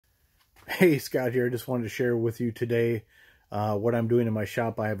Hey, Scott here. I just wanted to share with you today what I'm doing in my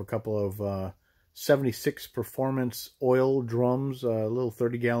shop. I have a couple of 76 Performance oil drums, little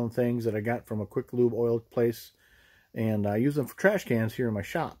 30-gallon things that I got from a quick lube oil place, and I use them for trash cans here in my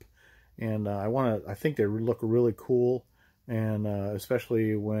shop. And I think they look really cool, and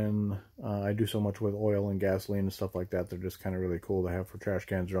especially when I do so much with oil and gasoline and stuff like that, they're just kind of really cool to have for trash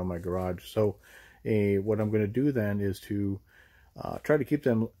cans around my garage. So what I'm going to do then is to try to keep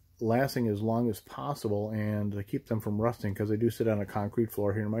them lasting as long as possible and to keep them from rusting, because they do sit on a concrete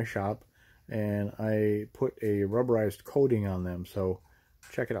floor here in my shop, and I put a rubberized coating on them. So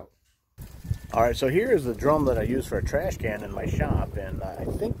check it out. Alright, so here is the drum that I use for a trash can in my shop, and I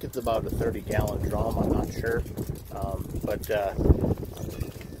think it's about a 30-gallon drum. I'm not sure, but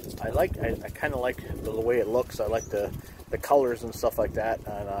I kind of like the way it looks. I like the colors and stuff like that,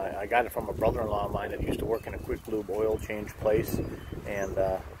 and I got it from a brother-in-law of mine that used to work in a quick lube oil change place, and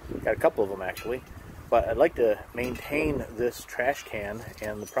got a couple of them actually. But I'd like to maintain this trash can,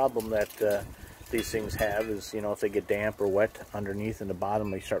 and the problem that these things have is, you know, if they get damp or wet underneath in the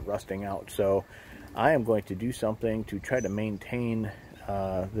bottom, they start rusting out. So I am going to do something to try to maintain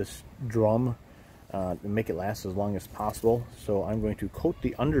this drum and make it last as long as possible. So I'm going to coat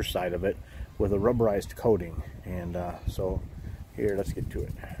the underside of it with a rubberized coating, and so here, let's get to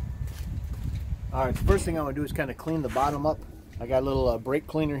it. Alright, the first thing I'm going to do is kind of clean the bottom up. I got a little brake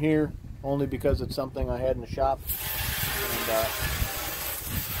cleaner here, only because it's something I had in the shop, and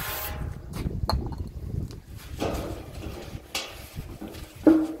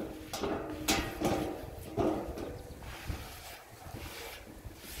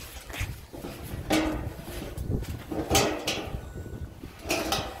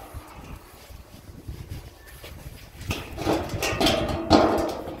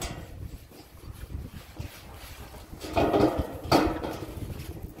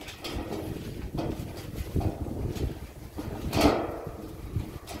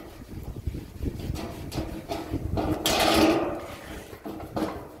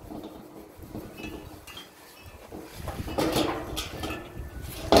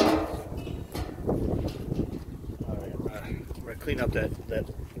clean up that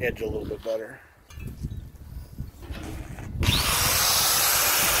edge a little bit better.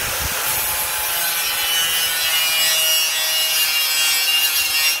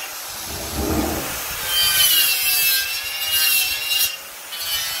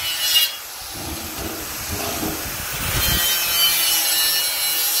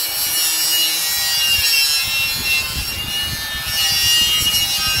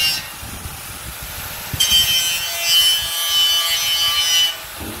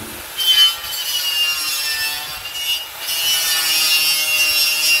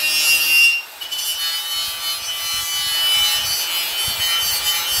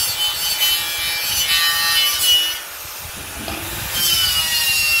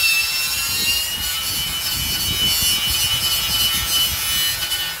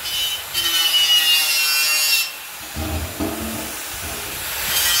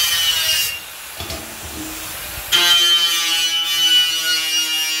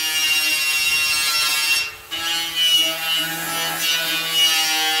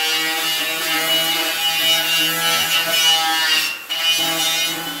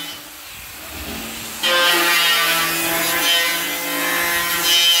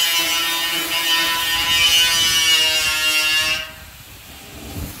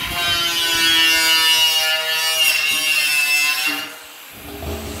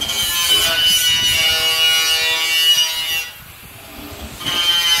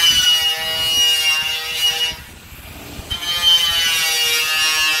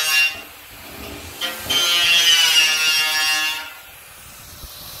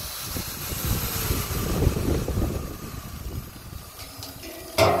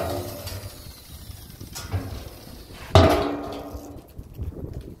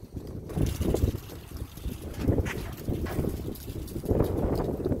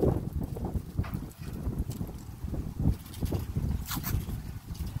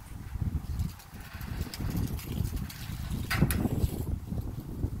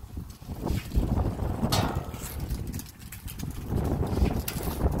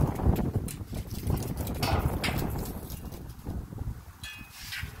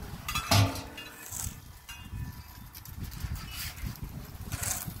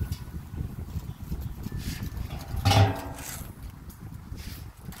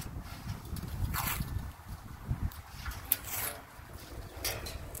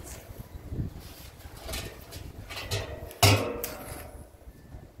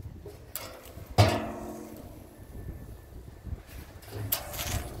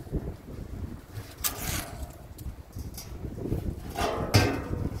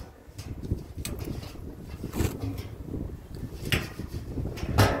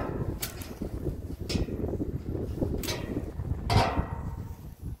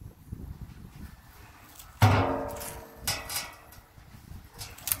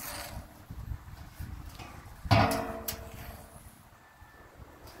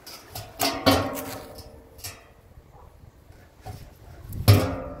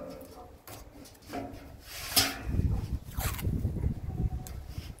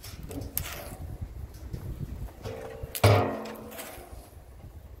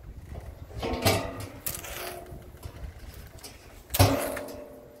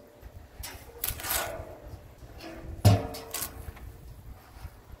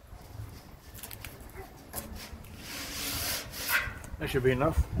 That should be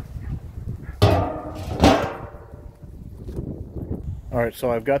enough. Alright,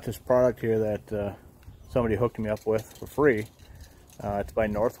 so I've got this product here that somebody hooked me up with for free. It's by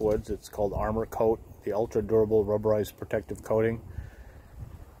Northwoods. It's called Armor Coat, the ultra durable rubberized protective coating.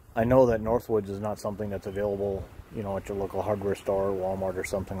 I know that Northwoods is not something that's available, you know, at your local hardware store, Walmart or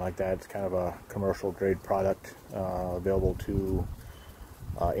something like that. It's kind of a commercial grade product available to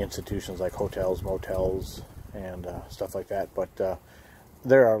institutions like hotels, motels, and stuff like that. But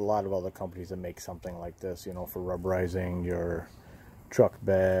there are a lot of other companies that make something like this, you know, for rubberizing your truck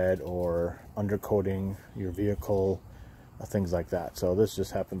bed or undercoating your vehicle, things like that. So this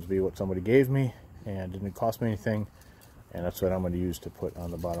just happens to be what somebody gave me and didn't cost me anything, and that's what I'm going to use to put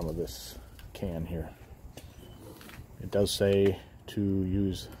on the bottom of this can here. It does say to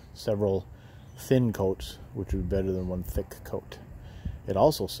use several thin coats, which would be better than one thick coat. It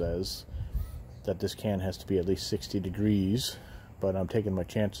also says that this can has to be at least 60 degrees, but I'm taking my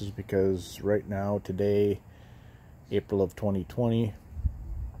chances because right now, today, April of 2020,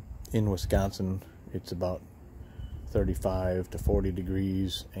 in Wisconsin, it's about 35 to 40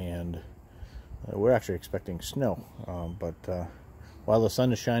 degrees, and we're actually expecting snow. But while the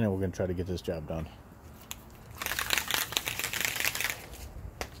sun is shining, we're going to try to get this job done.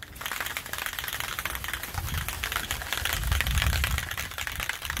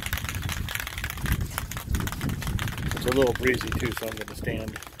 It's a little breezy too, so I'm going to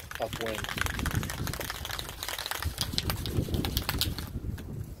stand upwind.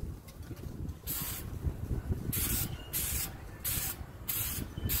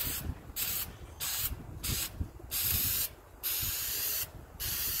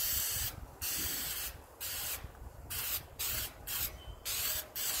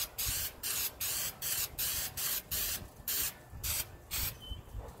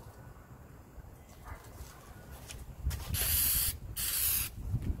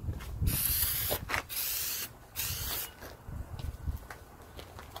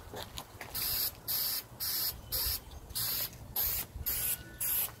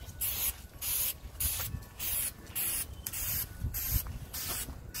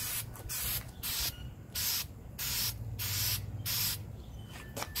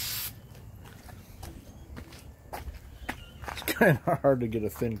 Kind of hard to get a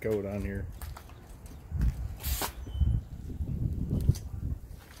thin coat on here.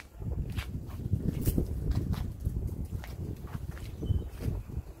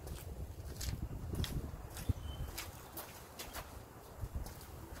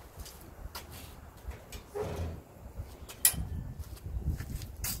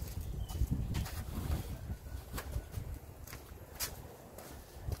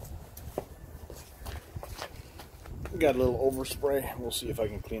 Got a little overspray. We'll see if I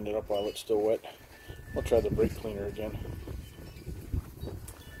can clean it up while it's still wet. I'll try the brake cleaner again.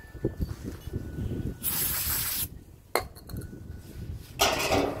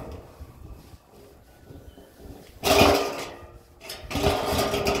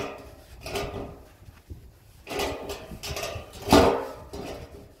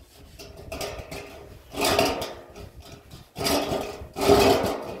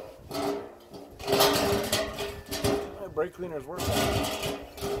 Brake cleaner's working.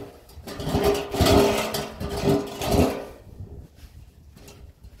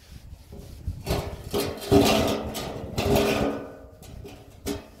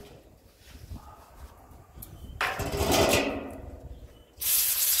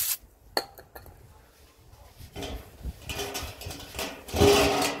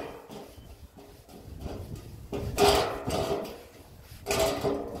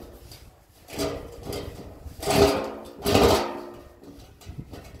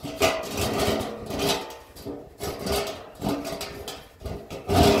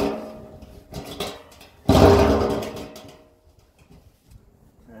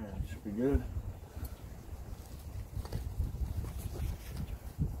 Should be good.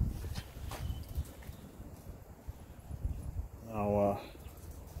 Now,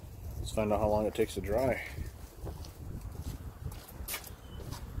 let's find out how long it takes to dry.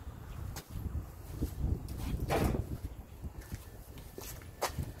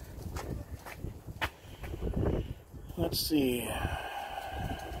 Let's see.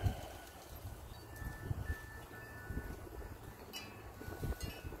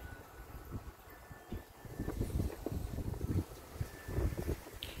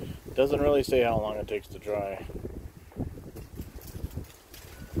 Doesn't really say how long it takes to dry.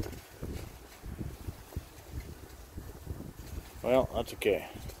 Well, that's okay.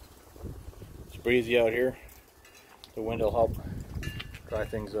 It's breezy out here. The wind will help dry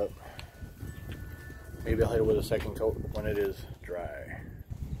things up. Maybe I'll hit it with a second coat when it is dry. dry.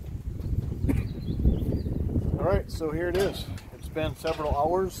 All right, so here it is. It's been several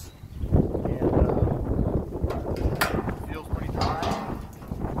hours and it feels pretty dry.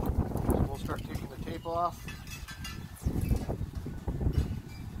 So we'll start taking the tape off.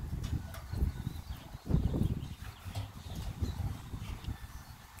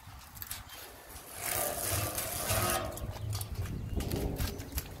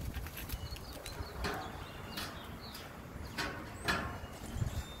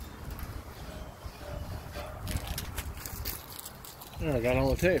 There, I got all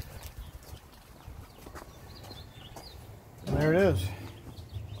the tape. And there it is.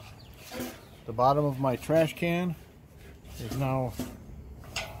 The bottom of my trash can is now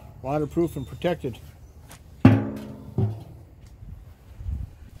waterproof and protected.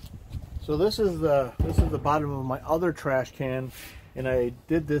 So this is the bottom of my other trash can, and I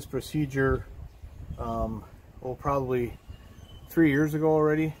did this procedure probably 3 years ago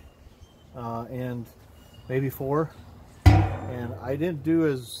already, and maybe 4. And I didn't do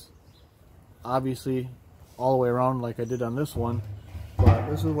as obviously all the way around like I did on this one, but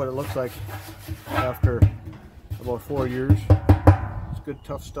this is what it looks like after about 4 years. It's good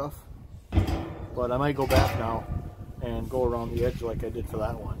tough stuff, but I might go back now and go around the edge like I did for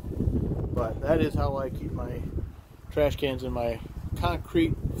that one. But that is how I keep my trash cans in my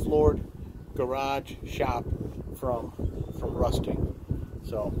concrete floored garage shop from rusting.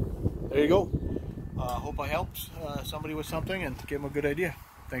 So there you go. Hope I helped somebody with something and give them a good idea.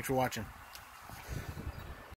 Thanks for watching.